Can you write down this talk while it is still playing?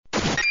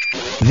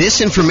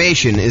This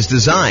information is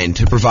designed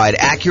to provide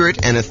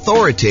accurate and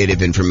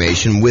authoritative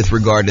information with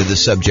regard to the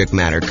subject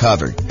matter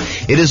covered.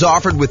 It is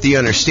offered with the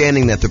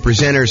understanding that the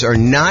presenters are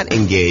not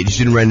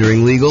engaged in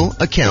rendering legal,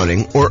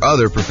 accounting, or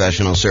other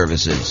professional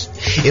services.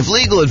 If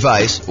legal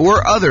advice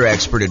or other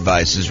expert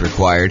advice is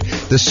required,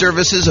 the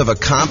services of a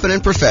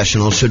competent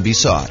professional should be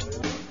sought.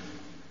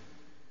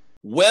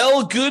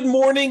 Well, good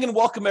morning and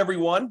welcome,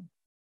 everyone.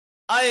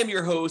 I am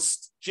your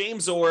host,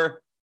 James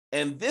Orr,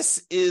 and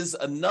this is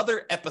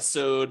another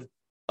episode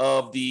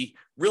of the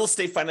Real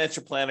Estate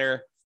Financial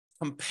Planner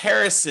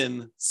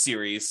comparison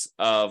series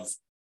of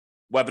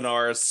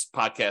webinars,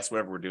 podcasts,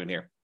 whatever we're doing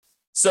here.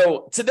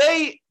 So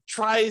today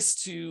tries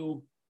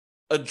to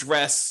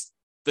address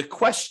the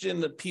question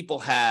that people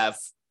have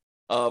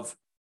of,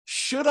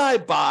 should I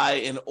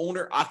buy an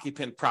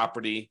owner-occupant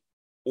property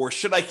or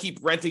should I keep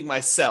renting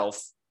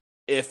myself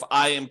if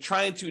I am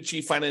trying to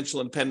achieve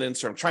financial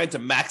independence or I'm trying to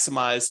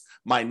maximize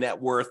my net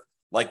worth?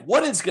 Like,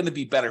 what is going to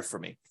be better for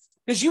me?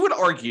 Because you would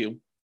argue,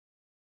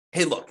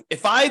 hey, look,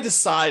 if I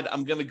decide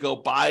I'm going to go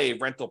buy a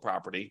rental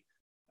property,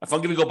 if I'm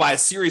going to go buy a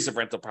series of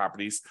rental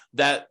properties,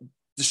 that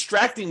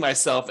distracting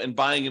myself and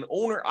buying an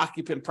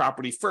owner-occupant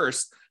property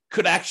first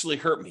could actually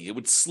hurt me. It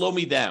would slow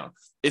me down.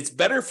 It's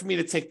better for me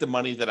to take the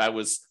money that I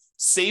was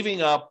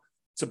saving up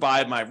to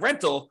buy my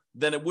rental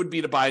than it would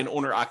be to buy an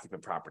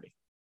owner-occupant property.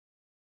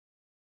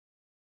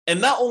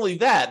 And not only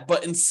that,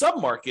 but in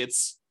some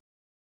markets,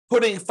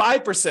 putting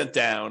 5%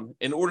 down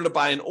in order to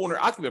buy an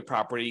owner-occupant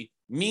property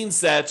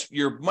means that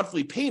your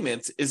monthly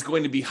payment is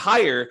going to be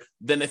higher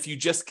than if you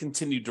just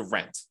continue to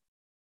rent,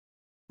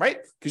 right?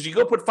 Because you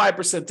go put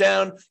 5%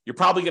 down, you're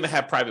probably going to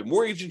have private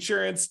mortgage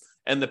insurance,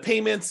 and the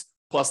payments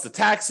plus the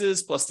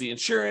taxes plus the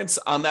insurance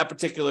on that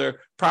particular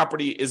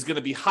property is going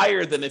to be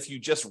higher than if you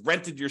just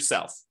rented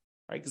yourself,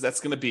 right? Because that's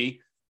going to be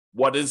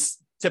what is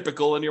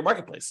typical in your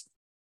marketplace.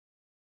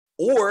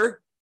 Or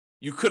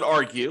you could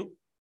argue,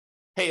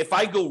 hey, if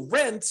I go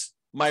rent,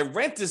 my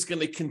rent is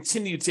going to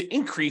continue to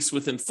increase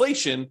with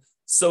inflation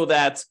so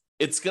that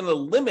it's going to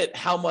limit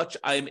how much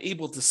I'm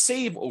able to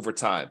save over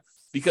time.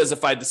 Because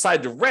if I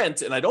decide to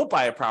rent and I don't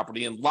buy a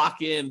property and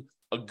lock in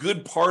a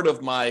good part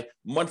of my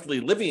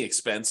monthly living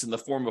expense in the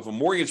form of a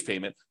mortgage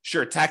payment,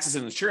 sure, taxes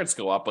and insurance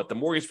go up, but the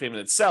mortgage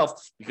payment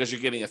itself, because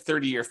you're getting a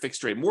 30-year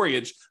fixed rate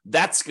mortgage,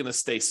 that's going to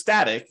stay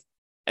static.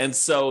 And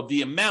so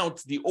the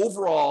amount, the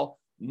overall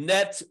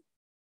net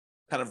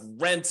kind of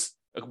rent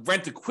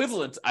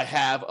equivalent I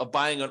have of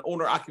buying an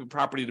owner-occupant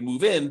property to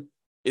move in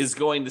is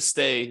going to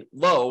stay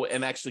low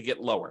and actually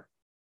get lower.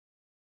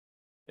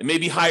 It may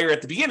be higher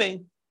at the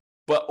beginning,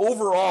 but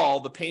overall,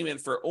 the payment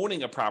for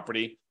owning a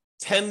property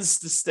tends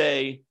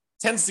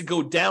to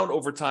go down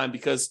over time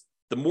because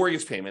the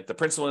mortgage payment, the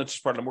principal and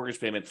interest part of the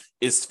mortgage payment,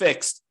 is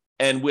fixed.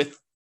 And with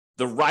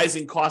the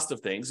rising cost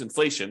of things,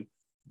 inflation,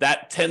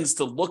 that tends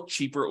to look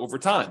cheaper over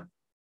time.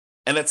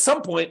 And at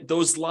some point,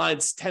 those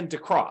lines tend to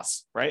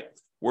cross, right?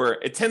 Where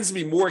it tends to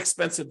be more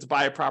expensive to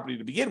buy a property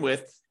to begin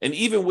with. And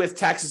even with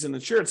taxes and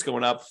insurance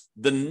going up,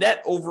 the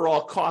net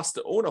overall cost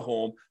to own a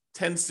home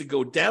tends to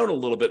go down a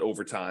little bit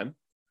over time.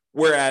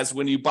 Whereas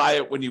when you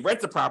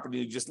rent the property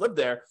and you just live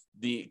there,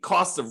 the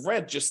cost of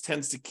rent just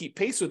tends to keep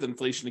pace with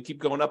inflation and keep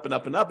going up and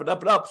up and up and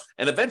up and up.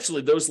 And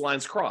eventually those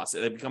lines cross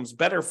and it becomes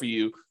better for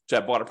you to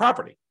have bought a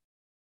property.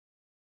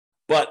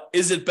 But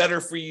is it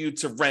better for you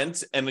to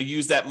rent and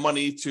use that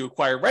money to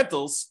acquire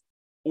rentals?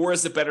 Or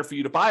is it better for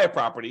you to buy a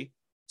property,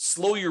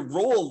 slow your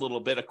roll a little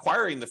bit,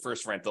 acquiring the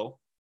first rental,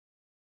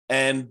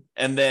 and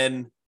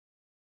then,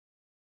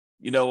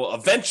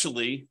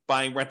 eventually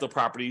buying rental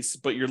properties,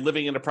 but you're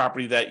living in a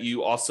property that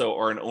you also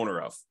are an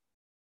owner of?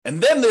 And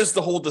then there's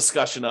the whole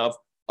discussion of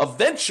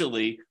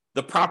eventually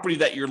the property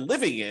that you're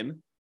living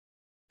in,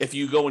 if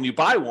you go and you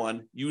buy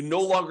one, you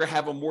no longer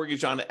have a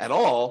mortgage on it at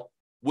all,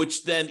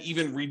 which then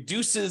even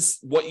reduces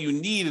what you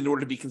need in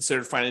order to be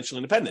considered financially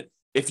independent.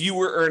 If you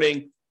were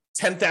earning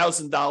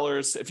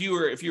 $10,000, if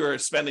you were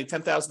spending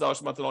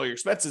 $10,000 a month on all your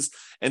expenses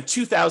and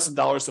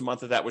 $2,000 a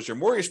month of that was your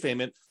mortgage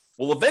payment,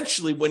 well,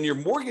 eventually when your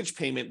mortgage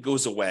payment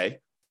goes away,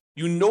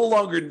 you no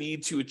longer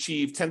need to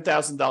achieve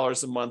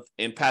 $10,000 a month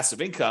in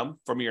passive income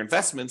from your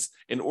investments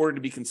in order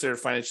to be considered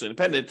financially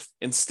independent.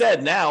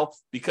 Instead, now,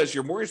 because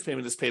your mortgage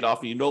payment is paid off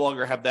and you no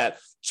longer have that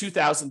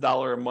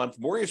 $2,000 a month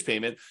mortgage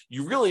payment,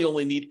 you really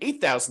only need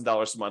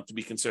 $8,000 a month to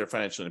be considered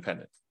financially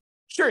independent.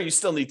 Sure, you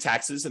still need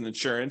taxes and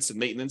insurance and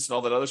maintenance and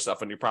all that other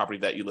stuff on your property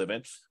that you live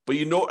in, but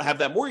you don't have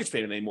that mortgage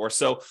payment anymore.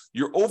 So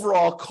your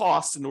overall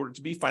cost in order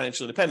to be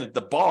financially independent, the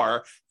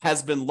bar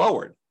has been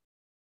lowered.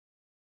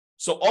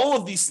 So all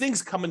of these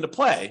things come into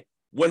play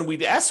when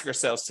we ask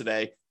ourselves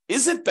today,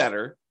 is it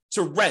better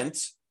to rent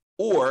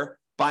or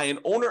buy an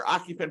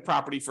owner-occupant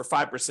property for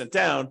 5%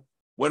 down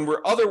when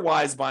we're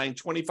otherwise buying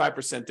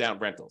 25% down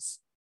rentals?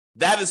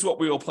 That is what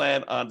we will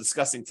plan on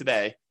discussing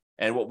today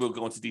and what we'll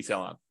go into detail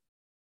on.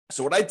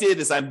 So what I did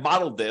is I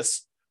modeled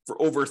this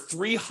for over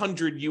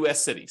 300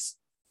 U.S. cities.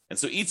 And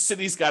so each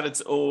city's got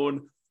its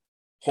own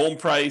home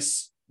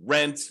price,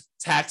 rent,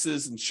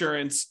 taxes,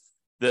 insurance,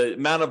 The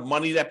amount of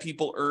money that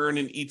people earn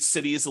in each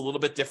city is a little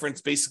bit different.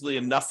 It's basically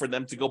enough for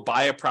them to go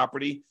buy a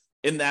property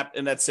in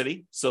that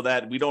city, so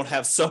that we don't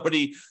have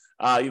somebody,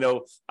 I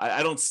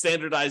don't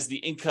standardize the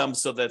income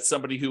so that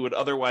somebody who would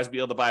otherwise be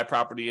able to buy a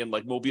property in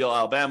like Mobile,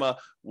 Alabama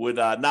would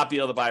not be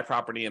able to buy a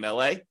property in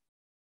LA.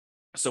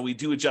 So we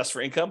do adjust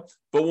for income.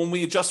 But when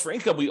we adjust for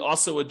income, we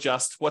also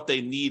adjust what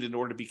they need in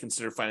order to be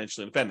considered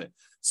financially independent.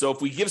 So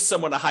if we give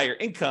someone a higher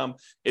income,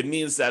 it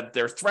means that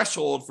their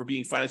threshold for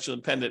being financially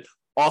independent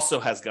also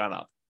has gone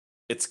up.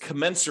 It's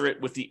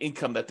commensurate with the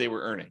income that they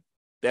were earning.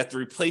 They have to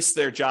replace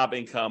their job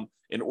income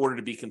in order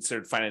to be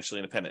considered financially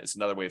independent. It's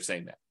another way of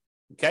saying that.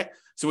 Okay,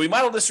 so we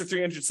modeled this for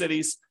 300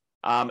 cities,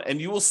 and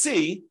you will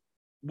see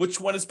which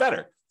one is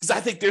better. Because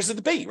I think there's a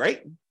debate,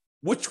 right?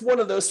 Which one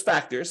of those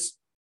factors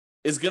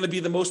is going to be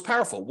the most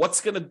powerful?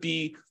 What's going to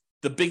be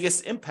the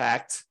biggest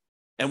impact,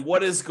 and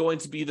what is going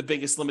to be the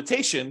biggest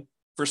limitation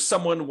for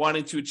someone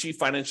wanting to achieve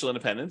financial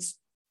independence?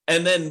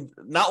 And then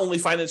not only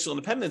financial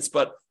independence,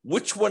 but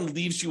which one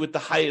leaves you with the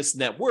highest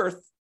net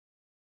worth,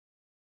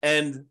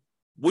 and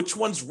which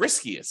one's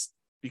riskiest?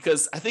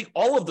 Because I think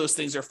all of those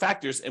things are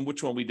factors in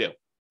which one we do.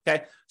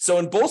 Okay, so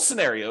in both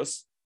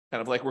scenarios,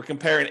 kind of like we're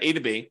comparing A to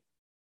B,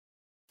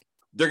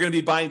 they're going to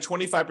be buying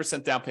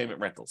 25% down payment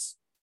rentals.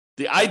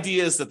 The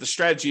idea is that the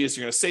strategy is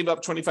you're going to save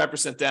up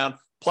 25% down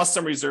plus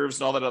some reserves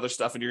and all that other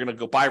stuff, and you're going to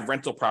go buy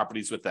rental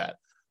properties with that.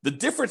 The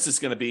difference is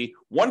going to be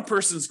one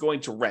person's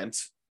going to rent,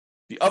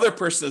 the other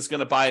person is going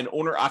to buy an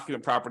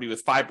owner-occupant property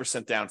with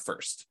 5% down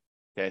first.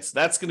 Okay, so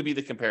that's going to be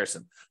the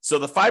comparison. So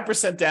the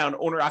 5% down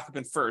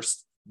owner-occupant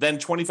first, then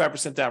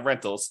 25% down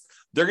rentals,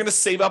 they're going to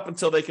save up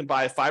until they can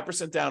buy a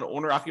 5% down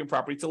owner-occupant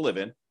property to live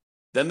in.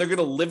 Then they're going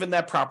to live in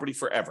that property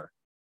forever.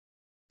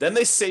 Then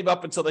they save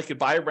up until they could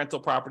buy a rental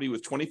property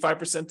with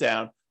 25%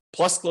 down,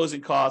 plus closing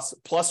costs,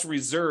 plus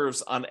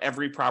reserves on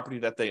every property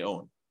that they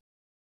own,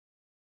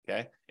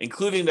 okay,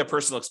 including their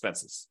personal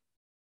expenses.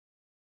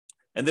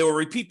 And they will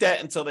repeat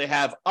that until they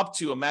have up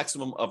to a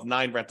maximum of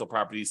 9 rental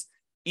properties,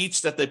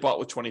 each that they bought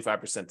with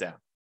 25% down.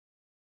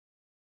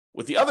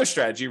 With the other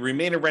strategy,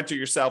 remain a renter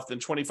yourself, then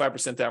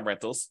 25% down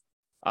rentals,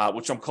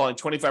 which I'm calling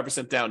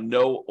 25% down,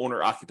 no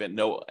owner-occupant,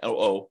 no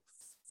OO.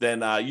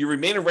 Then you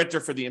remain a renter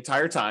for the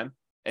entire time,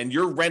 and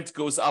your rent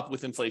goes up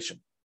with inflation,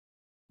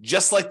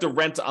 just like the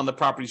rent on the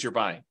properties you're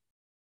buying.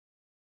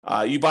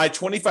 You buy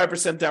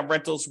 25% down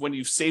rentals when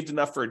you've saved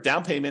enough for a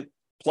down payment,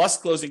 plus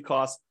closing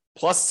costs,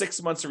 plus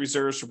 6 months of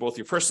reserves for both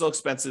your personal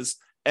expenses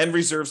and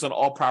reserves on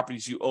all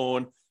properties you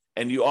own.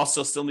 And you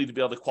also still need to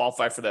be able to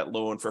qualify for that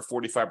loan for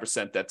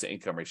 45% debt to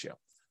income ratio.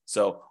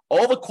 So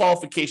all the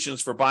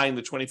qualifications for buying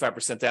the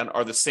 25% down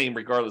are the same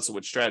regardless of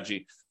which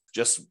strategy.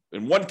 Just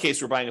in one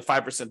case, we're buying a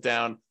 5%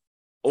 down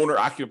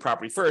owner-occupant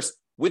property first,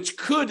 which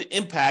could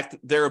impact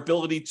their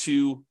ability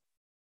to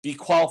be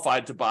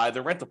qualified to buy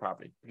the rental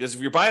property. Because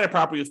if you're buying a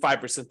property with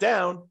 5%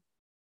 down,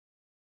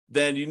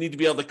 then you need to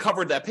be able to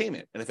cover that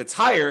payment. And if it's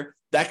higher,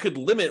 that could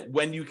limit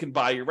when you can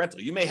buy your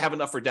rental. You may have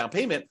enough for down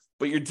payment,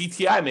 but your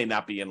DTI may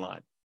not be in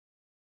line.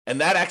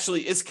 And that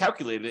actually is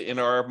calculated in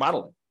our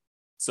modeling.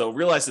 So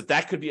realize that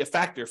that could be a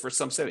factor for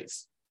some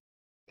cities.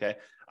 Okay,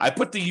 I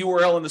put the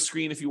URL on the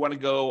screen if you want to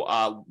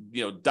go,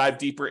 dive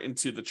deeper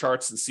into the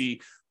charts and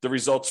see the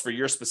results for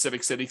your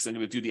specific city. Because I'm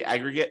going to do the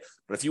aggregate.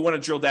 But if you want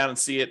to drill down and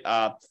see it,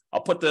 I'll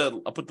put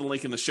the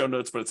link in the show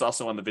notes, but it's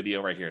also on the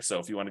video right here. So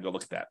if you want to go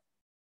look at that.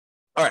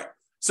 All right.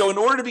 So in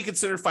order to be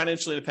considered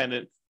financially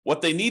independent,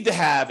 what they need to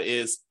have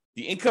is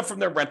the income from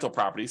their rental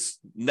properties,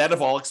 net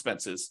of all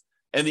expenses,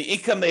 and the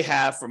income they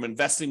have from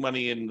investing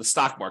money in the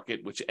stock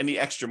market, which any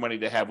extra money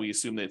they have, we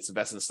assume that it's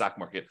invested in the stock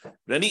market.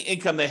 But any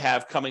income they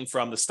have coming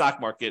from the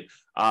stock market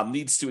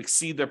needs to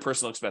exceed their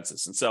personal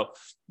expenses. And so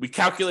we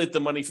calculate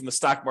the money from the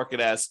stock market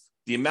as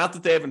the amount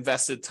that they have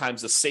invested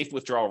times the safe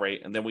withdrawal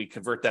rate, and then we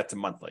convert that to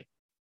monthly.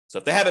 So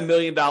if they have $1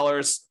 million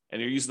and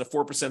you're using the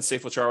 4%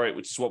 safe withdrawal rate,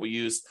 which is what we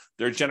use,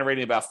 they're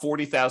generating about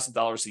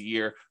 $40,000 a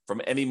year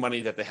from any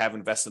money that they have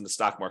invested in the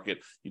stock market.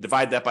 You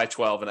divide that by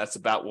 12, and that's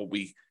about what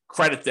we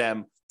credit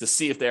them to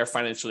see if they are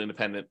financially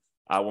independent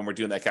when we're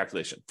doing that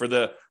calculation. For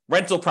the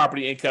rental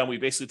property income, we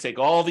basically take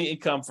all the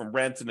income from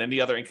rent and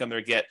any other income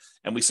they get,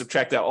 and we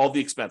subtract out all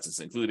the expenses,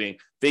 including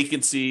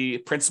vacancy,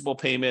 principal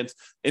payment,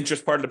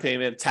 interest part of the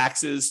payment,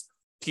 taxes,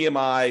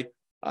 PMI,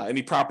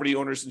 any property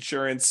owner's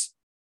insurance,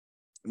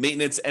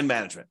 maintenance, and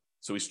management.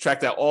 So we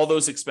subtract out all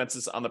those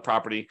expenses on the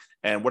property,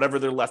 and whatever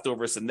they're left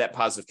over is a net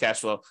positive cash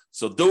flow.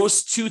 So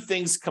those two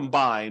things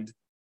combined,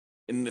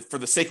 for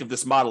the sake of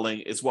this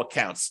modeling, is what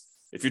counts.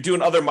 If you're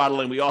doing other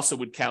modeling, we also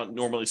would count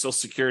normally Social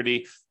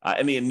Security,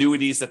 any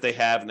annuities that they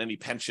have, and any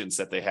pensions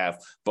that they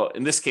have. But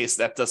in this case,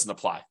 that doesn't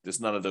apply.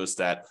 There's none of those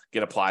that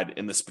get applied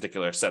in this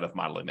particular set of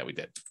modeling that we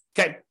did.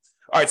 Okay.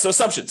 All right. So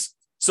assumptions.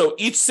 So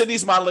each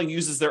city's modeling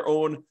uses their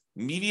own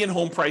median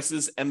home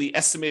prices and the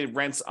estimated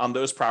rents on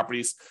those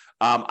properties.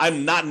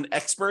 I'm not an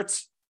expert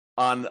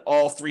on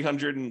all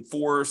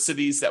 304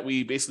 cities that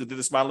we basically did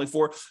this modeling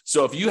for.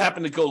 So if you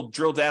happen to go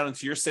drill down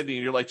into your city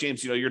and you're like,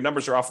 James, your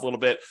numbers are off a little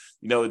bit,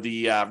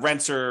 the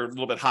rents are a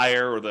little bit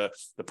higher, or the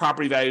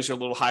property values are a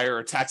little higher,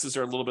 or taxes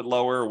are a little bit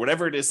lower, or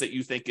whatever it is that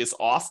you think is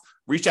off,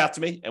 reach out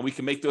to me and we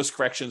can make those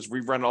corrections,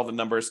 rerun all the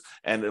numbers,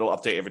 and it'll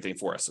update everything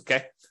for us.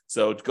 Okay.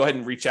 So go ahead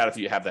and reach out if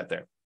you have that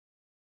there.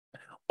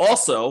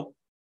 Also,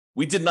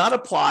 we did not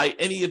apply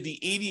any of the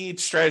 88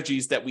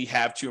 strategies that we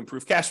have to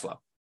improve cash flow.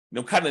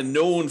 Kind of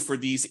known for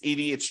these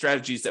 88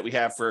 strategies that we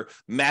have for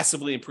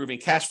massively improving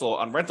cash flow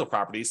on rental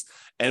properties.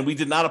 And we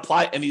did not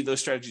apply any of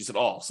those strategies at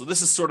all. So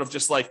this is sort of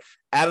just like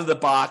out of the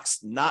box,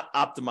 not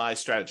optimized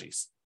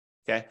strategies.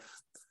 Okay.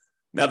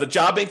 Now the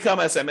job income,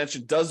 as I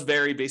mentioned, does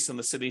vary based on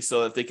the city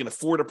so that they can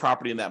afford a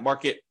property in that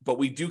market. But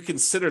we do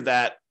consider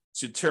that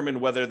to determine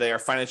whether they are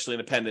financially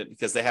independent,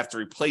 because they have to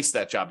replace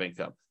that job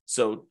income.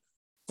 So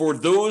for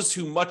those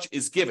who much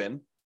is given,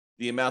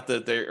 the amount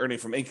that they're earning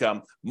from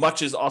income,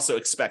 much is also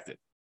expected.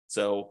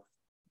 So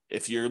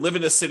if you live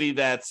in a city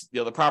that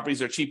the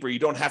properties are cheaper, you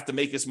don't have to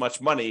make as much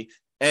money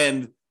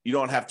and you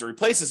don't have to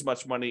replace as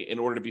much money in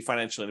order to be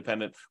financially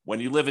independent.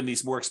 When you live in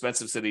these more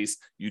expensive cities,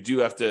 you do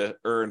have to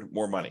earn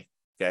more money.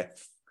 Okay.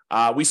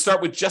 We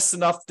start with just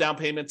enough down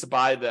payment to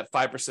buy the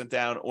 5%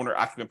 down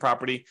owner-occupant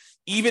property.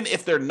 Even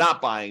if they're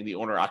not buying the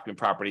owner-occupant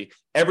property,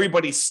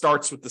 everybody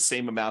starts with the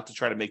same amount to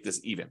try to make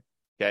this even.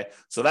 Okay,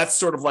 so that's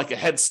sort of like a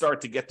head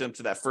start to get them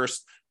to that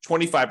first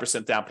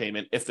 25% down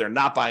payment if they're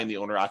not buying the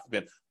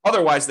owner-occupant.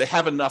 Otherwise, they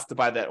have enough to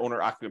buy that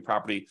owner-occupant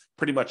property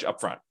pretty much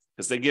upfront,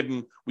 because we give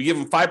them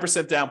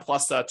 5% down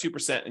plus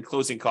 2% in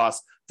closing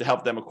costs to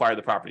help them acquire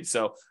the property.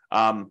 So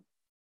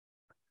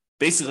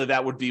basically,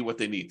 that would be what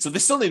they need. So they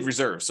still need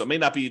reserves. So it may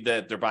not be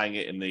that they're buying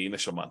it in the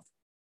initial month.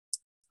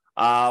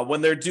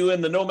 When they're doing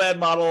the nomad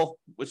model,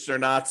 which they're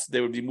not, they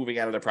would be moving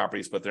out of their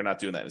properties, but they're not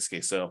doing that in this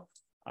case. So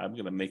I'm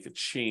going to make a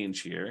change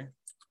here.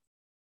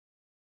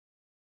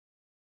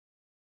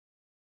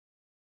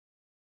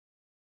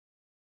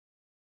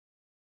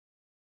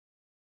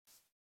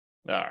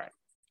 All right.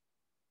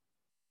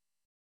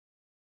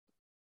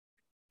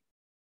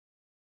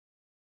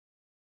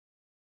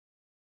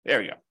 There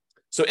we go.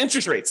 So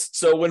interest rates.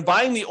 So when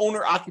buying the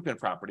owner-occupant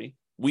property,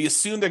 we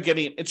assume they're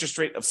getting an interest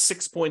rate of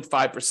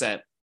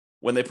 6.5%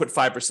 when they put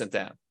 5%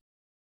 down.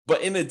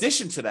 But in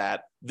addition to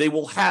that, they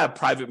will have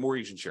private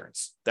mortgage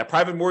insurance. That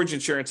private mortgage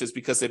insurance is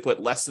because they put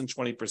less than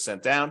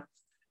 20% down,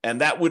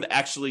 and that would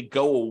actually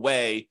go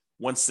away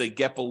once they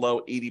get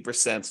below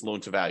 80%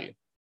 loan to value.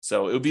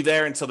 So it would be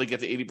there until they get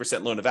to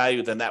 80% loan to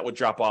value, then that would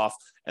drop off,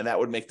 and that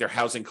would make their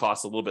housing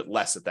costs a little bit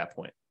less at that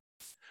point.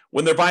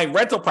 When they're buying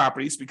rental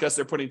properties, because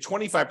they're putting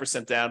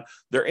 25% down,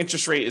 their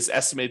interest rate is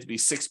estimated to be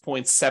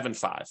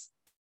 6.75,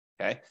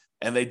 okay?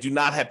 And they do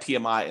not have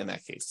PMI in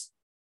that case.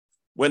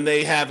 When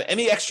they have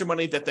any extra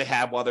money that they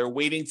have while they're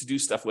waiting to do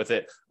stuff with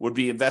it, would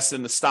be invested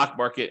in the stock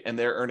market, and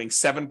they're earning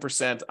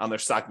 7% on their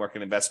stock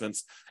market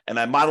investments. And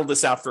I modeled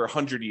this out for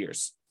 100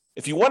 years.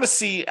 If you want to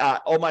see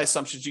all my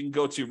assumptions, you can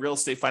go to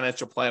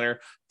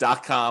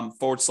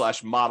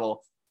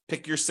realestatefinancialplanner.com/model,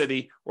 pick your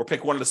city or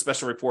pick one of the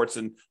special reports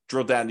and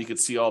drill down. You can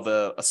see all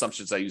the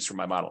assumptions I use for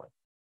my modeling.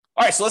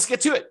 All right, so let's get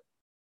to it.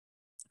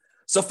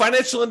 So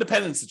financial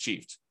independence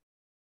achieved.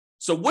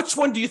 So which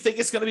one do you think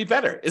is going to be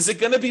better? Is it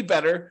going to be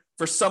better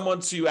for someone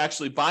to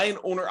actually buy an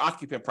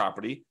owner-occupant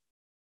property,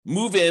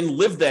 move in,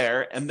 live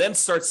there, and then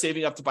start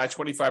saving up to buy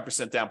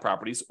 25% down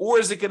properties? Or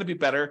is it going to be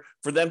better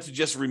for them to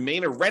just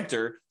remain a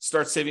renter,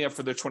 start saving up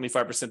for their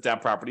 25%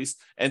 down properties,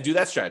 and do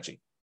that strategy?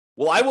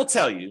 Well, I will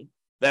tell you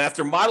that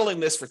after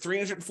modeling this for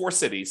 304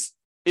 cities,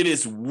 it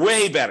is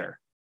way better,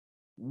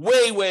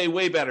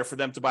 way better for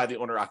them to buy the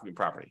owner-occupant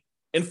property.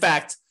 In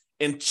fact,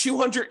 in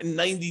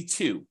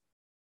 292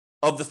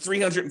 of the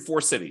 304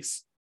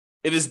 cities,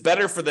 it is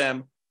better for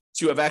them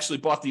to have actually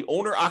bought the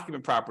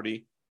owner-occupant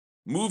property,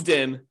 moved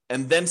in,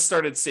 and then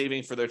started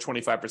saving for their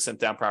 25%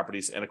 down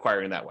properties and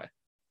acquiring that way.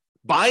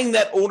 Buying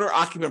that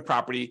owner-occupant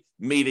property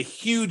made a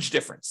huge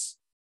difference.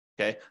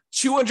 Okay,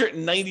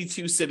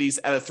 292 cities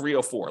out of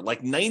 304,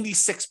 like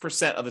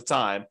 96% of the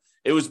time,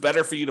 it was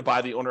better for you to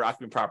buy the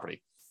owner-occupant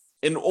property.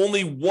 In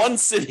only one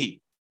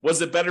city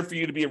was it better for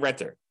you to be a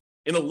renter.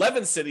 In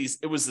 11 cities,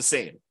 it was the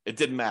same. It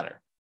didn't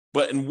matter.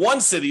 But in one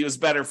city, it was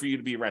better for you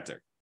to be a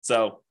renter.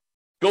 So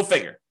go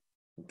figure.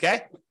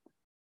 Okay.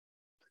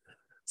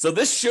 So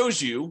this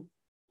shows you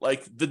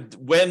like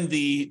when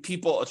the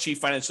people achieve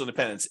financial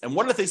independence. And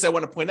one of the things I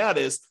want to point out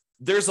is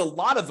there's a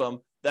lot of them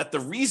that the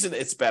reason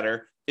it's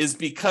better is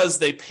because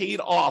they paid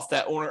off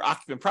that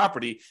owner-occupant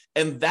property,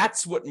 and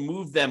that's what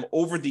moved them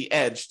over the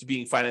edge to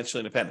being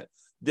financially independent.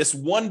 This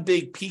one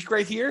big peak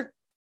right here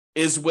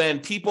is when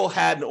people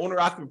had an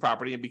owner-occupant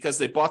property, and because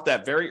they bought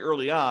that very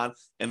early on,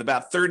 and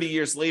about 30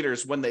 years later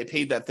is when they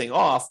paid that thing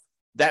off,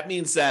 that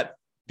means that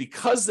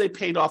because they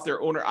paid off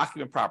their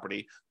owner-occupant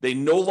property, they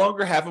no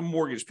longer have a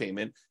mortgage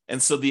payment,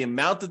 and so the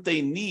amount that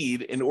they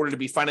need in order to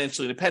be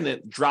financially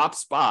independent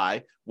drops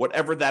by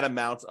whatever that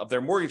amount of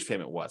their mortgage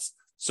payment was.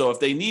 So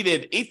if they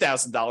needed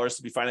 $8,000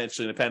 to be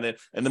financially independent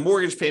and the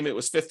mortgage payment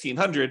was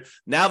 $1,500,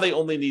 now they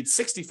only need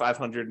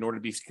 $6,500 in order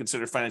to be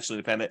considered financially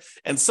independent.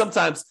 And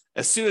sometimes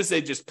as soon as they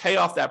just pay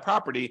off that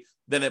property,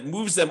 then it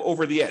moves them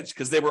over the edge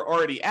because they were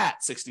already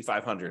at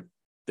 $6,500.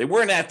 They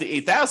weren't at the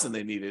 $8,000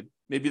 they needed.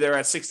 Maybe they're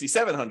at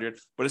 $6,700,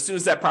 but as soon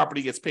as that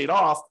property gets paid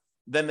off,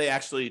 then they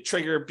actually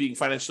trigger being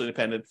financially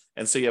independent.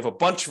 And so you have a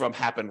bunch of them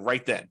happen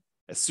right then,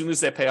 as soon as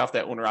they pay off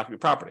that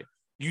owner-occupant property.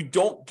 You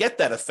don't get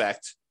that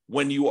effect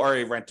when you are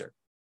a renter.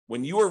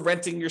 When you are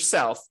renting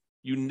yourself,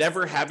 you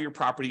never have your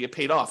property get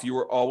paid off. You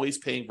are always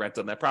paying rent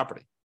on that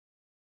property.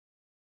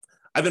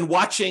 I've been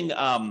watching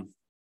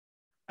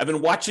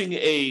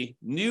a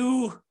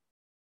new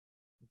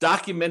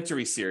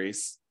documentary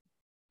series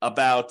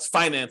about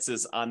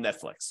finances on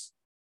Netflix.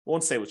 I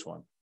won't say which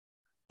one,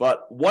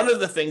 but one of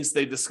the things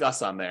they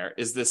discuss on there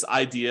is this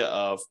idea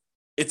of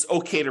it's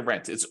okay to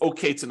rent. It's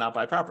okay to not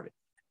buy property.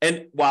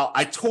 And while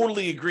I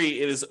totally agree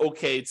it is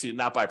okay to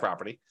not buy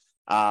property,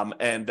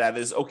 and that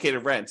is okay to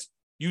rent,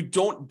 you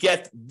don't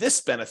get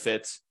this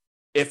benefit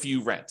if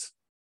you rent.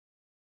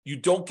 You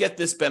don't get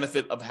this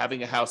benefit of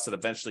having a house that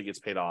eventually gets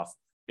paid off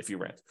if you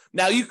rent.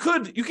 Now, you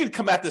could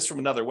come at this from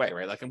another way,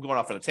 right? Like I'm going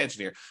off on a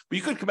tangent here, but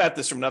you could come at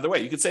this from another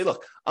way. You could say,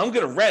 look, I'm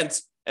going to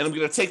rent and I'm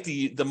going to take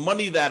the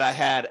money that I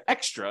had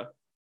extra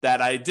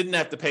that I didn't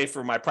have to pay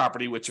for my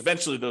property, which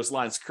eventually those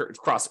lines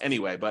cross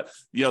anyway. But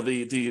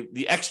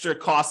the extra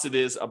cost it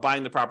is of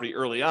buying the property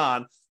early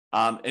on,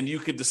 and you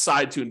could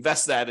decide to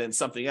invest that in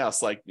something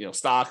else like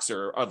stocks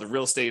or other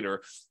real estate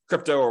or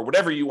crypto or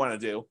whatever you want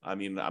to do. I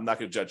mean, I'm not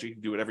going to judge you. You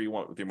can do whatever you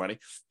want with your money.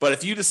 But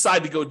if you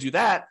decide to go do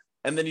that,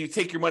 and then you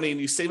take your money and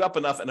you save up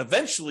enough, and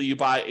eventually you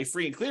buy a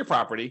free and clear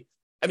property,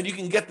 I mean, you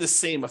can get the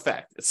same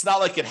effect. It's not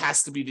like it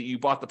has to be that you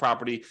bought the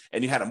property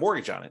and you had a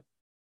mortgage on it.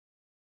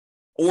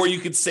 Or you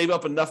could save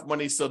up enough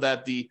money so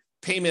that the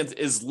payment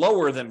is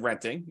lower than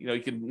renting.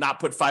 You can not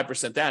put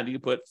 5% down. You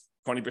can put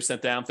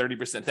 20% down,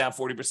 30% down,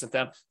 40%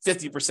 down,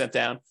 50%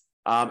 down,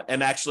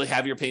 and actually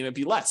have your payment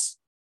be less.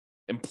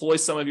 Employ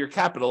some of your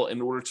capital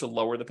in order to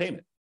lower the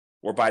payment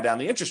or buy down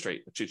the interest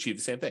rate to achieve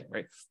the same thing,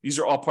 right? These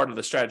are all part of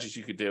the strategies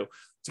you could do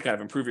to kind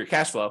of improve your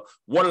cash flow.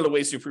 One of the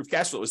ways to improve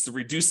cash flow is to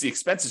reduce the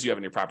expenses you have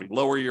in your property,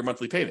 lower your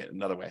monthly payment,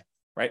 another way,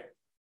 right?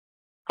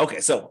 Okay,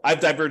 so I've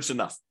diverged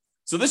enough.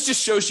 So this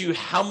just shows you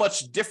how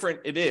much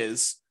different it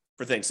is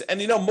for things.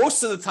 And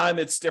most of the time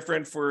it's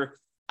different for,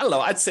 I don't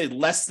know, I'd say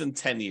less than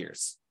 10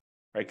 years,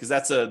 right? Because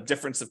that's a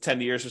difference of 10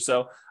 years or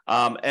so.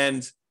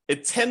 And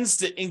it tends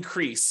to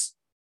increase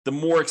the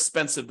more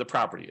expensive the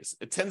property is.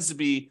 It tends to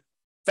be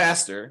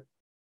faster,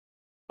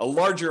 a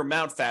larger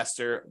amount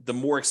faster, the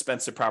more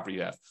expensive property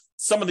you have.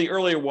 Some of the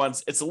earlier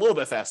ones, it's a little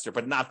bit faster,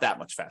 but not that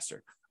much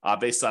faster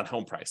based on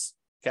home price,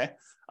 okay?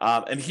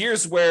 And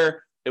here's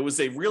where it was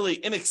a really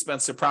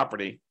inexpensive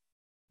property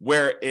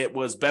where it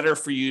was better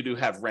for you to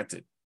have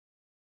rented.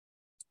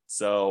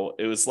 So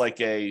it was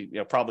like a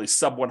probably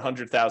sub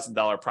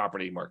 $100,000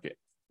 property market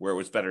where it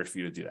was better for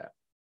you to do that.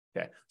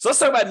 Okay, so let's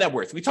talk about net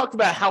worth. We talked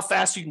about how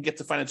fast you can get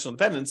to financial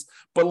independence,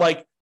 but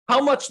like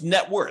how much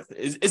net worth?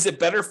 Is it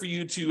better for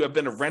you to have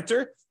been a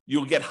renter?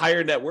 You'll get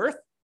higher net worth?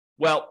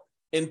 Well,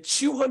 in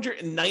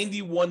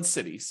 291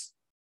 cities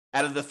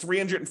out of the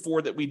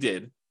 304 that we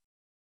did,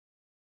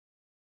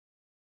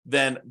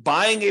 then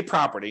buying a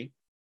property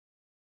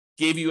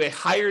gave you a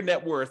higher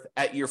net worth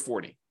at year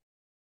 40.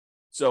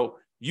 So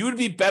you would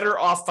be better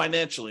off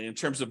financially in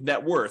terms of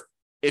net worth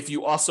if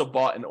you also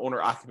bought an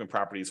owner-occupant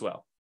property as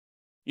well.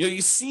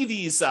 You see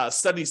these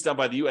studies done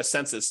by the U.S.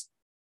 Census,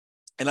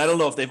 and I don't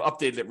know if they've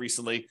updated it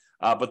recently,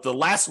 but the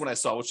last one I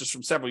saw, which is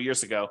from several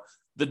years ago,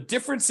 the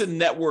difference in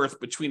net worth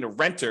between a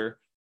renter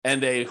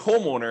and a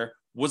homeowner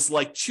was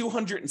like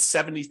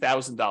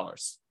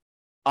 $270,000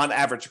 on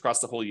average across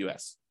the whole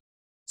U.S.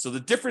 So the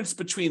difference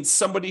between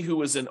somebody who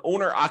was an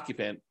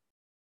owner-occupant,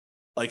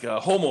 like a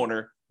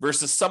homeowner,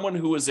 versus someone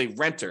who was a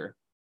renter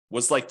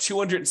was like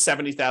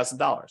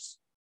 $270,000.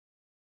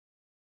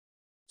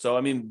 So,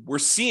 I mean, we're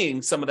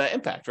seeing some of that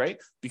impact, right?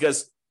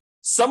 Because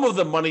some of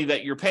the money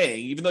that you're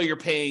paying, even though you're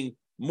paying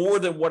more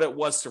than what it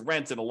was to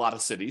rent in a lot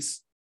of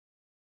cities,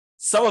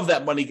 some of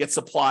that money gets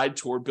applied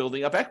toward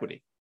building up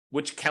equity,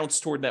 which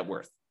counts toward net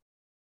worth,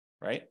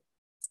 right?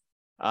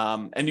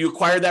 And you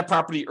acquired that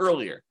property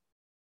earlier.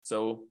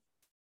 So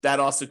that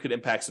also could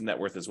impact some net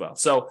worth as well.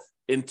 So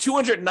in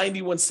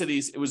 291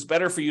 cities, it was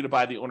better for you to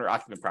buy the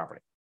owner-occupant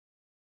property.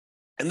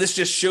 And this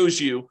just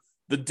shows you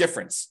the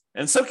difference.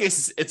 And in some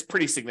cases, it's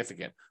pretty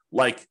significant,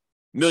 like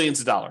millions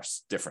of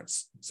dollars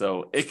difference.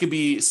 So it could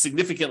be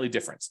significantly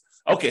different.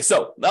 Okay,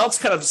 so now let's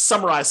kind of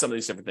summarize some of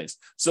these different things.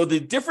 So the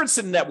difference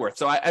in net worth.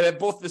 So I have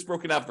both this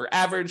broken out for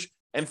average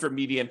and for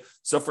median.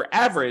 So for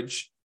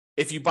average,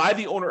 if you buy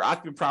the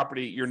owner-occupant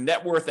property, your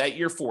net worth at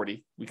year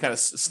 40, we kind of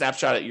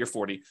snapshot at year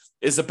 40,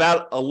 is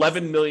about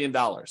 $11 million.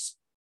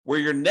 Where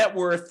your net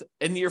worth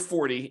in year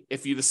 40,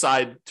 if you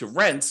decide to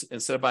rent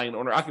instead of buying an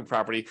owner-occupant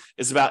property,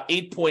 is about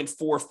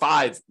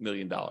 $8.45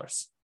 million.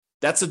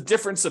 That's a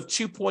difference of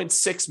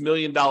 $2.6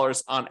 million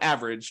on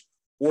average,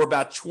 or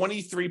about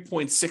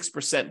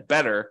 23.6%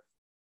 better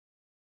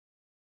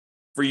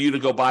for you to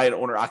go buy an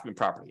owner-occupant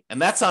property.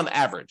 And that's on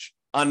average.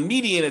 On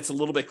median, it's a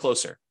little bit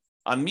closer.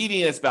 On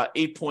median, it's about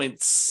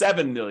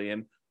 8.7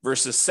 million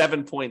versus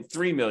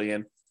 7.3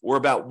 million, or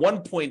about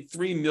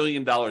 $1.3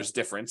 million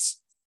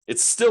difference.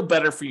 It's still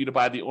better for you to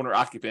buy the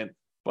owner-occupant,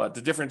 but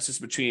the difference is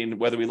between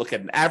whether we look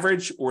at an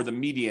average or the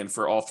median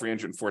for all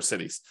 304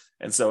 cities.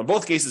 And so in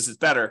both cases, it's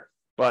better,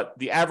 but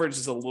the average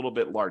is a little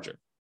bit larger.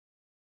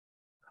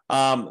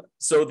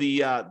 So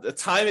the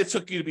time it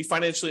took you to be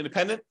financially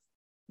independent,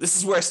 this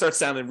is where I start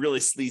sounding really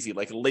sleazy,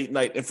 like a late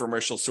night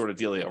infomercial sort of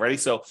dealio. Ready?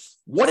 So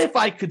what if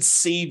I could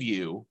save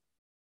you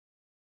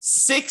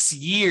 6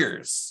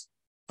 years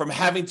from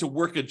having to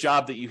work a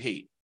job that you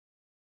hate?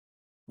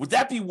 Would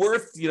that be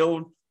worth,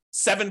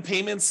 7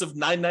 payments of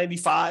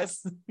 $995?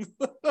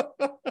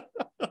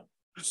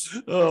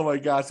 Oh my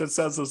gosh, that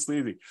sounds so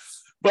sleazy.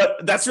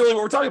 But that's really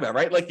what we're talking about,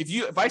 right? Like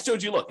if I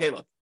showed you, look,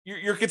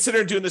 you're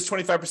considering doing this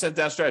 25%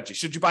 down strategy.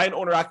 Should you buy an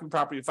owner-occupant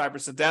property at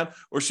 5% down,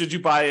 or should you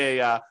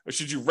buy or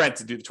should you rent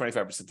to do the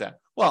 25% down?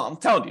 Well, I'm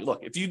telling you,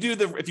 look, if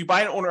you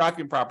buy an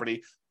owner-occupant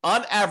property,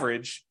 on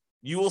average,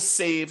 you will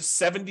save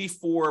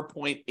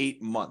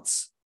 74.8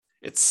 months.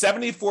 It's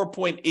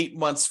 74.8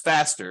 months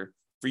faster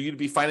for you to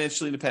be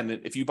financially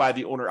independent if you buy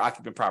the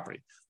owner-occupant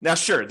property. Now,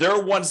 sure, there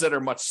are ones that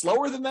are much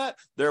slower than that.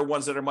 There are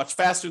ones that are much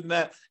faster than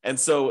that. And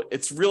so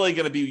it's really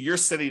going to be your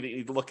city that you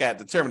need to look at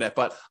and determine that.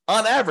 But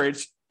on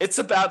average, it's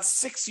about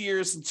 6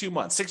 years and 2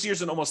 months, 6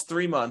 years and almost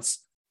 3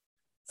 months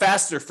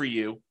faster for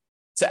you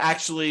to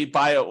actually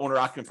buy an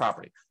owner-occupant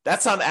property.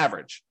 That's on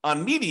average.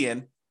 On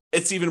median,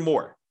 it's even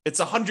more. It's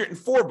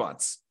 104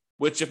 months.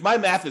 Which, if my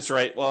math is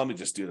right, well, let me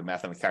just do the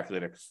math on the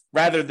calculator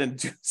rather than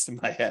do this in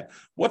my head.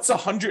 What's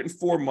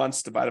 104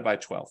 months divided by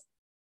 12?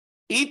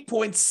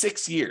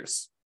 8.6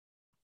 years.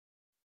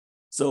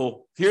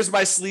 So here's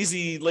my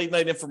sleazy late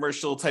night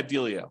infomercial type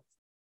dealio.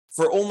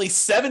 For only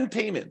 7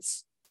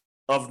 payments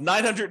of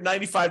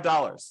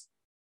 $995,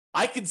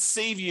 I could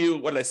save you,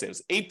 what did I say? It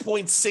was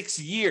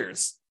 8.6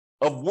 years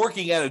of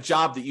working at a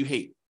job that you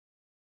hate,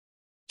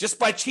 just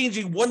by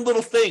changing one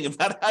little thing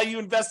about how you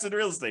invest in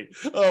real estate.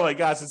 Oh my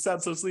gosh, it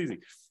sounds so sleazy.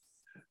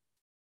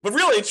 But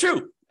really, it's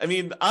true. I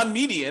mean, on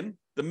median,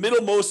 the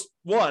middlemost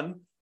one,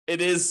 it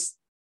is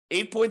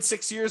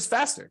 8.6 years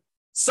faster.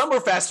 Some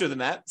are faster than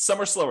that. Some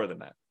are slower than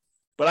that.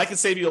 But I can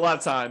save you a lot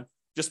of time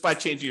just by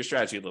changing your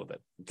strategy a little bit,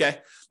 okay?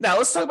 Now,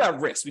 let's talk about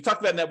risk. We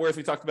talked about net worth.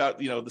 We talked about,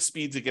 the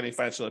speeds of getting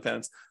financial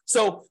independence.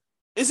 So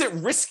is it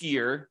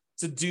riskier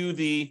to do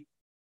the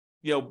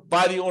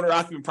buy the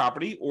owner-occupant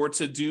property or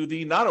to do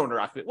the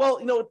non-owner-occupant?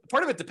 Well,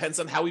 part of it depends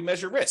on how we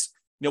measure risk.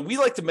 We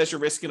like to measure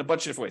risk in a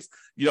bunch of different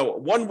ways.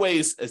 One way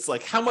is it's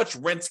like how much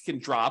rent can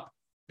drop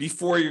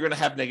before you're going to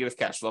have negative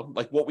cash flow,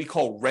 like what we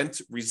call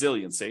rent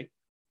resiliency,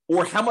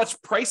 or how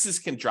much prices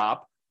can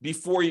drop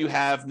before you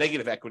have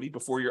negative equity,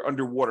 before you're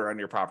underwater on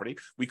your property.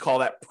 We call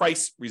that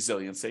price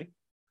resiliency.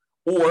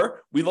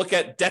 Or we look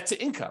at debt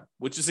to income,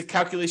 which is a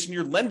calculation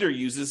your lender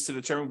uses to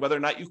determine whether or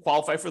not you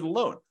qualify for the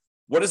loan.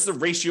 What is the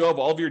ratio of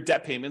all of your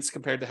debt payments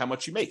compared to how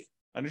much you make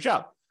on your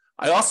job?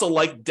 I also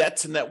like debt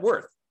to net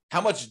worth,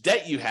 how much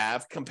debt you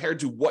have compared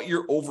to what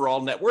your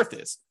overall net worth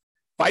is.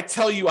 If I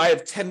tell you I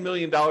have $10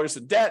 million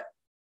in debt,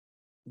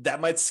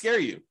 that might scare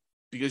you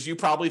because you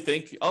probably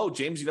think, oh,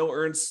 James,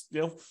 earns,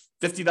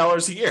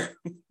 $50 a year.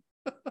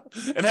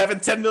 And having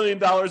 $10 million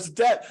in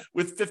debt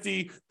with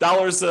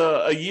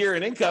 $50 a year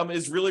in income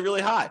is really,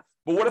 really high.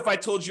 But what if I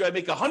told you I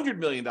make $100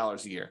 million a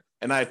year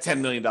and I have $10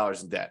 million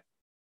in debt?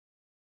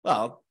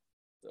 Well,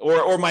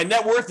 or my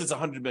net worth is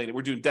 $100 million.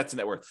 We're doing debt to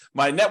net worth.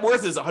 My net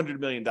worth is $100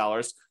 million,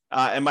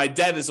 and my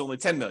debt is only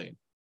 $10 million.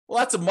 Well,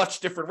 that's a much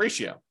different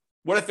ratio.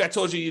 What if I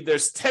told you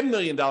there's $10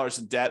 million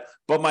in debt,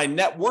 but my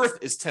net worth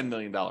is $10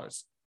 million?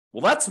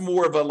 Well, that's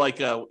more of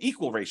a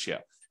equal ratio.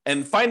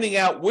 And finding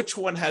out which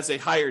one has a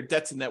higher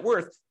debt to net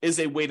worth is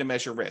a way to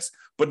measure risk.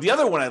 But the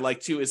other one I like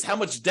too is how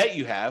much debt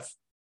you have,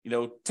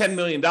 $10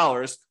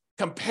 million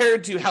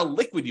compared to how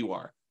liquid you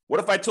are. What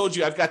if I told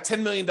you I've got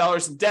 $10 million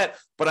in debt,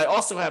 but I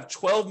also have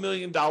 $12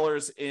 million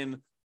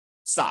in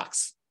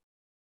stocks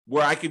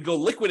where I could go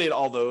liquidate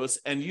all those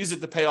and use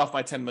it to pay off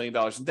my $10 million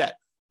in debt?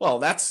 Well,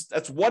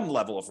 that's one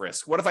level of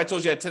risk. What if I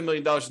told you I had $10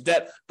 million in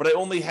debt, but I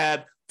only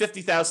had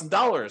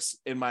 $50,000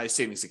 in my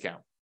savings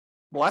account?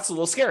 Well, that's a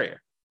little scarier,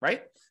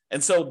 right?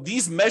 And so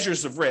these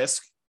measures of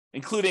risk,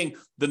 including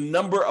the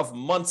number of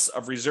months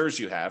of reserves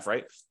you have,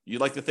 right? You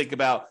like to think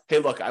about, hey,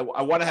 look, I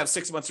want to have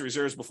 6 months of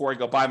reserves before I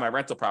go buy my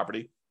rental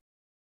property.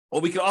 Well,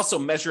 we can also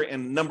measure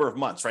in number of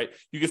months, right?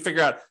 You can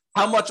figure out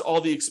how much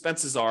all the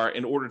expenses are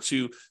in order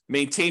to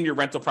maintain your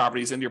rental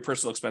properties and your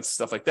personal expenses,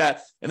 stuff like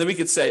that. And then we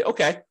could say,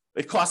 okay,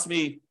 it costs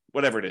me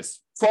whatever it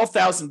is,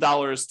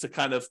 $12,000 to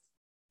kind of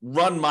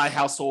run my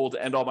household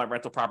and all my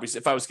rental properties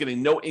if I was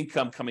getting no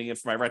income coming in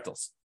from my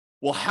rentals.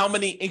 Well, how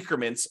many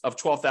increments of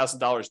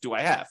 $12,000 do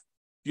I have?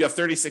 You have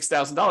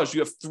 $36,000.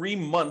 You have 3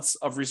 months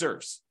of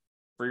reserves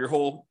for your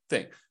whole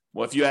thing.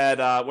 Well, if you had,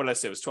 what did I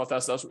say? It was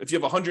 $12,000. If you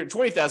have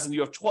 $120,000,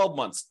 you have 12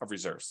 months of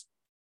reserves.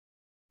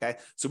 Okay.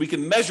 So we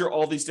can measure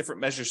all these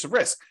different measures of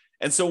risk.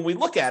 And so when we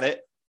look at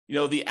it,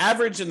 the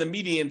average and the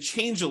median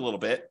change a little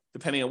bit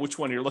depending on which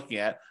one you're looking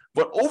at.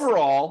 But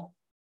overall,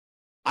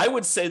 I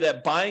would say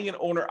that buying an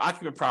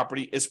owner-occupant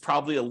property is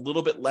probably a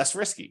little bit less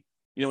risky.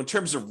 In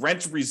terms of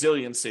rent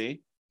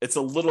resiliency, it's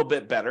a little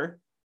bit better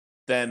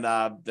than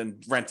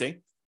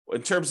renting.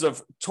 In terms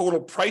of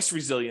total price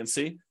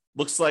resiliency,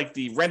 looks like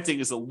the renting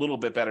is a little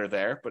bit better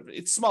there, but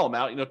it's a small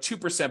amount,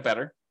 2%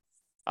 better.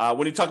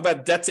 When you talk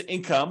about debt to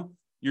income,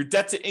 your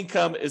debt to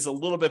income is a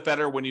little bit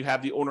better when you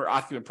have the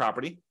owner-occupant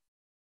property.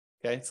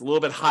 Okay, it's a little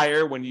bit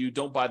higher when you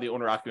don't buy the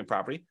owner-occupant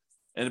property.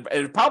 And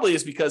it probably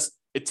is because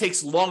it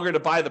takes longer to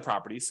buy the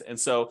properties. And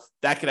so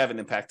that could have an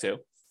impact too.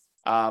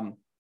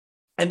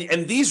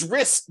 And these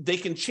risks, they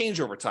can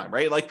change over time,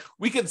 right? Like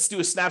we could do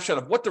a snapshot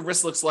of what the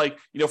risk looks like,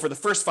 for the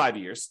first 5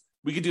 years.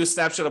 We could do a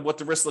snapshot of what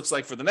the risk looks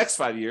like for the next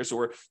 5 years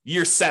or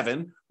year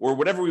 7 or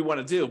whatever we want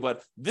to do.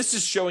 But this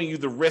is showing you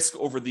the risk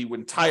over the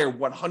entire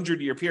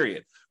 100-year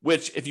period,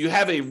 which if you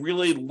have a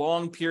really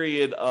long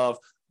period of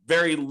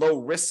very low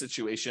risk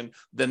situation,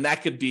 then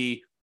that could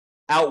be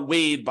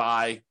outweighed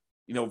by,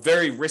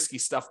 very risky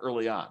stuff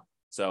early on.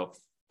 So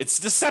it's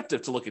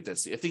deceptive to look at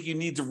this. I think you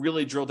need to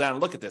really drill down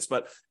and look at this,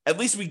 but at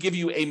least we give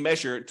you a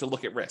measure to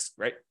look at risk,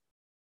 right?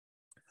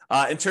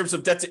 In terms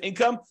of debt to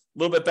income, a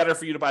little bit better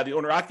for you to buy the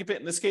owner occupant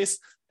in this case.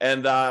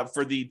 And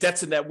for the debt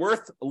to net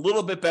worth, a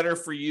little bit better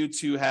for you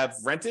to have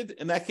rented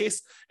in that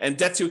case. And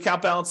debt to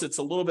account balance, it's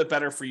a little bit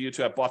better for you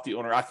to have bought the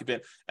owner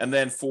occupant. And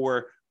then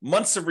for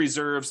months of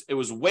reserves, it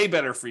was way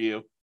better for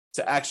you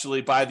to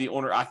actually buy the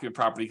owner occupant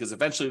property because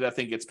eventually that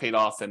thing gets paid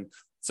off and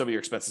some of your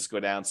expenses go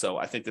down. So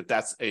I think that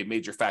that's a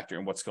major factor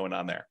in what's going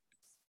on there.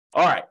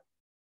 All right.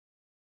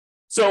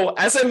 So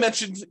as I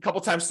mentioned a couple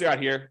times throughout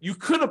here, you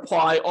could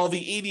apply all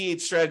the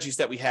 88 strategies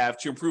that we have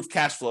to improve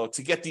cash flow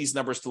to get these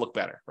numbers to look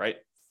better, right?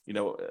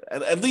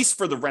 At least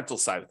for the rental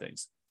side of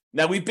things.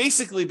 Now, we've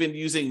basically been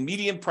using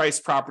median price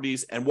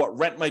properties and what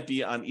rent might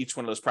be on each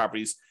one of those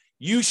properties.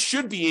 You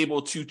should be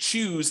able to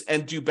choose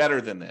and do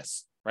better than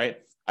this, right?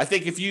 I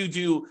think if you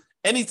do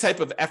any type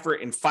of effort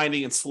in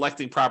finding and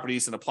selecting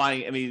properties and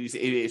applying any of these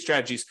 88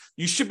 strategies,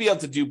 you should be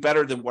able to do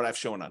better than what I've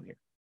shown on here.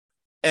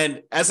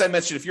 And as I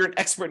mentioned, if you're an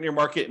expert in your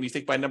market and you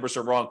think my numbers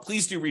are wrong,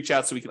 please do reach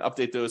out so we can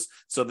update those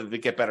so that they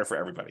get better for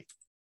everybody.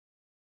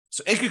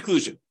 So in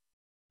conclusion,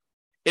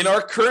 in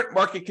our current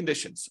market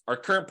conditions, our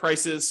current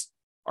prices,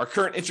 our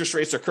current interest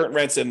rates, our current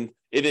rents, and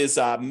it is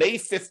May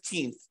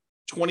 15th,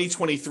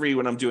 2023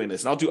 when I'm doing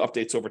this, and I'll do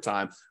updates over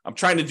time. I'm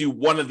trying to do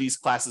one of these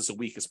classes a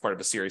week as part of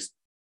a series.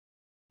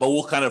 But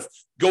we'll kind of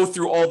go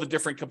through all the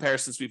different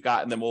comparisons we've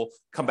got, and then we'll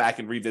come back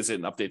and revisit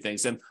and update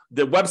things. And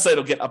the website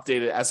will get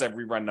updated as I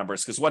rerun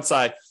numbers, because once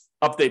I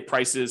update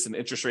prices and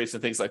interest rates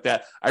and things like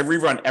that, I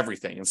rerun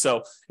everything. And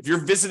so if you're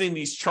visiting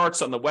these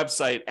charts on the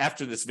website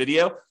after this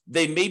video,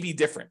 they may be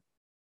different.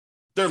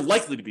 They're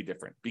likely to be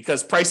different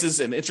because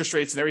prices and interest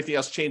rates and everything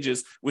else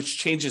changes, which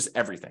changes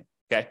everything.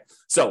 Okay.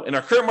 So in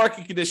our current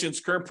market conditions,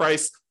 current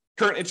price,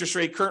 current interest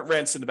rate, current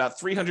rents in about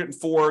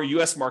 304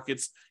 US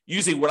markets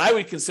using what I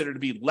would consider to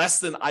be less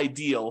than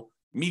ideal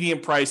median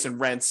price and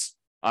rents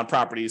on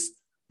properties,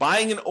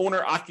 buying an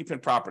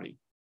owner-occupant property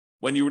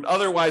when you would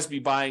otherwise be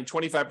buying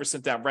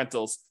 25% down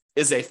rentals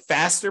is a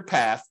faster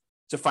path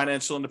to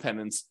financial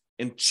independence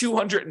in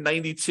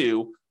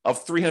 292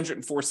 of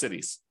 304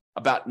 cities,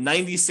 about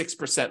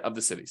 96% of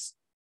the cities.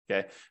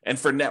 Okay. And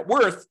for net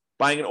worth,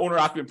 buying an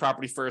owner-occupant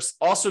property first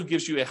also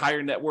gives you a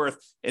higher net worth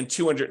in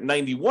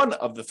 291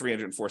 of the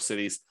 304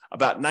 cities,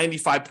 about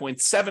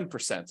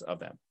 95.7% of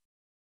them.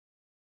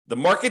 The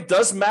market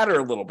does matter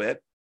a little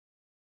bit,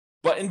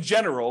 but in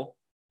general,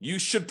 you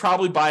should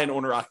probably buy an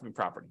owner-occupant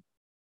property.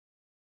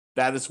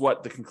 That is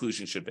what the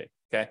conclusion should be,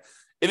 okay?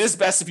 It is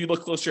best if you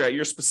look closer at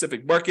your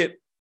specific market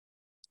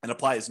and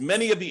apply as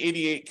many of the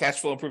 88 cash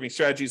flow improving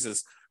strategies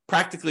as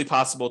practically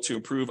possible to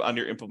improve on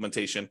your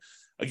implementation.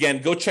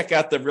 Again, go check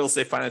out the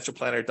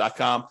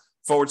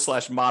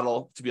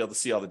realestateFinancialPlanner.com/model to be able to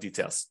see all the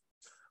details.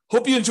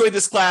 Hope you enjoyed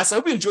this class. I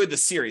hope you enjoyed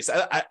this series.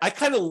 I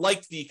kind of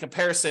like the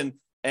comparison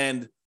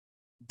and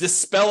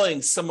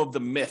dispelling some of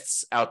the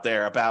myths out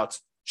there about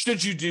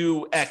should you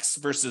do X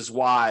versus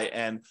Y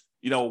and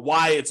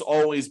why it's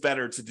always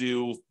better to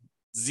do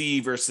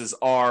Z versus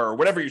R or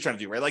whatever you're trying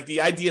to do, right? Like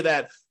the idea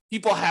that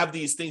people have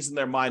these things in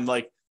their mind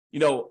like,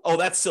 oh,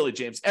 that's silly,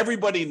 James.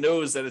 Everybody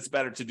knows that it's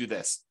better to do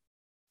this.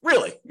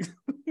 Really?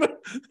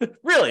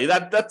 Really?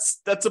 That's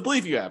a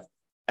belief you have.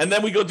 And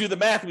then we go do the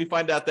math and we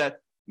find out that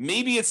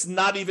maybe it's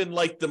not even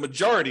like the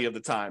majority of the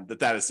time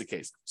that is the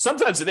case.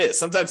 Sometimes it is.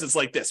 Sometimes it's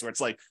like this, where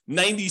it's like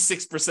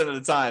 96% of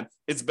the time,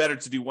 it's better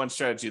to do one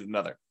strategy than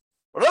another.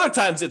 But other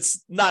times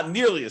it's not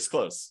nearly as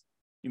close.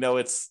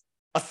 It's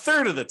a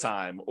third of the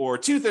time or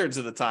 2/3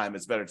 of the time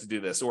it's better to do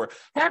this, or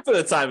half of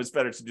the time it's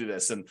better to do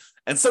this.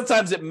 And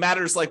sometimes it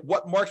matters like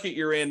what market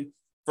you're in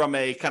from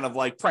a kind of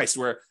like price,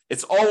 where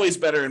it's always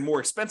better in more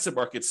expensive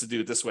markets to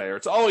do it this way, or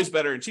it's always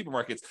better in cheaper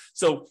markets.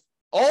 So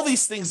all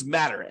these things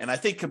matter. And I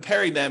think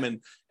comparing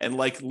them and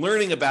like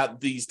learning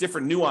about these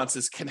different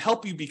nuances can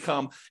help you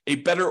become a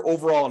better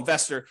overall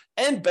investor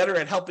and better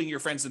at helping your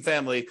friends and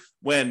family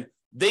when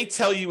they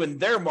tell you in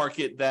their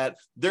market that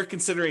they're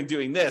considering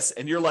doing this,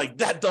 and you're like,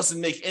 that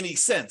doesn't make any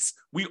sense.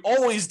 We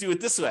always do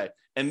it this way.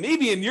 And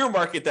maybe in your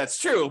market that's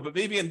true, but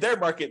maybe in their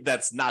market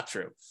that's not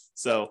true.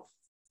 So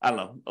I don't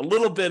know, a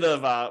little bit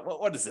of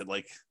what is it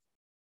like?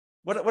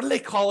 What do they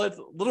call it?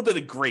 A little bit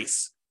of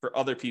grace for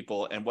other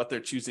people and what they're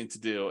choosing to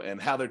do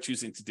and how they're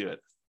choosing to do it,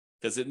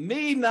 because it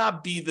may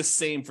not be the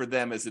same for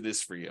them as it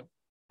is for you.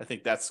 I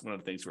think that's one of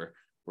the things we're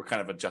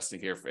kind of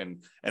adjusting here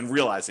and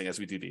realizing as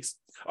we do these.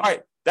 All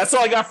right, that's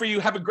all I got for you.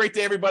 Have a great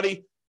day,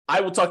 everybody. I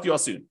will talk to you all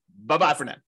soon. Bye-bye for now.